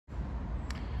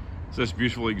So this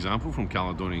beautiful example from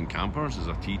Caledonian Campers is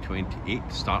a T28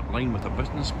 start line with a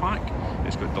business pack.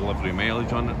 It's got delivery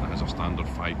mileage on it and has a standard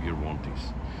 5-year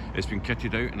warranties. It's been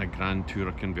kitted out in a Grand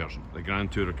Tourer conversion. The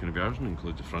Grand Tourer conversion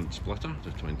includes the front splitter,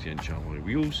 the 20-inch alloy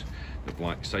wheels, the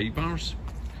black sidebars,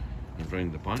 and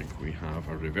round the back we have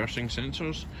our reversing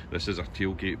sensors. This is a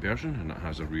tailgate version and it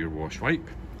has a rear wash wipe.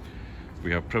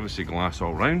 We have privacy glass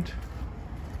all round,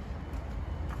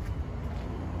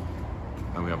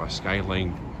 and we have a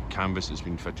skyline canvas that's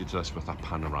been fitted to this with a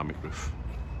panoramic roof.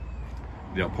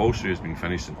 The upholstery has been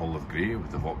finished in olive grey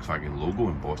with the Volkswagen logo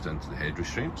embossed into the head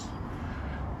restraints.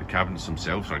 The cabinets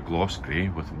themselves are gloss grey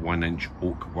with 1-inch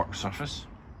oak work surface.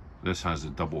 This has a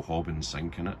double hob and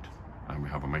sink in it, and we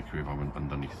have a microwave oven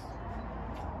underneath.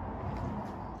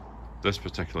 This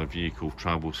particular vehicle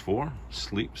travels 4,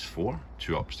 sleeps 4,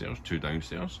 2 upstairs, 2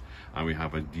 downstairs, and we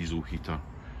have a diesel heater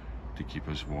to keep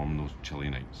us warm those chilly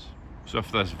nights. So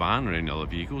if this van or any other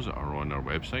vehicles that are on our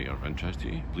website are of interest to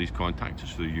you, please contact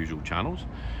us through the usual channels,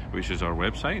 which is our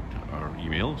website, our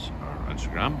emails, our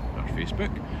Instagram, our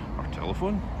Facebook, our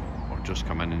telephone, or just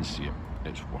come in and see it.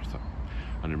 It's worth it.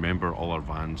 And remember, all our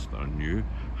vans that are new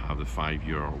have the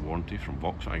 5-year warranty from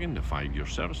Volkswagen, the 5-year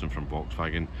servicing from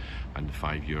Volkswagen, and the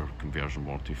 5-year conversion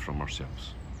warranty from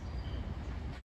ourselves.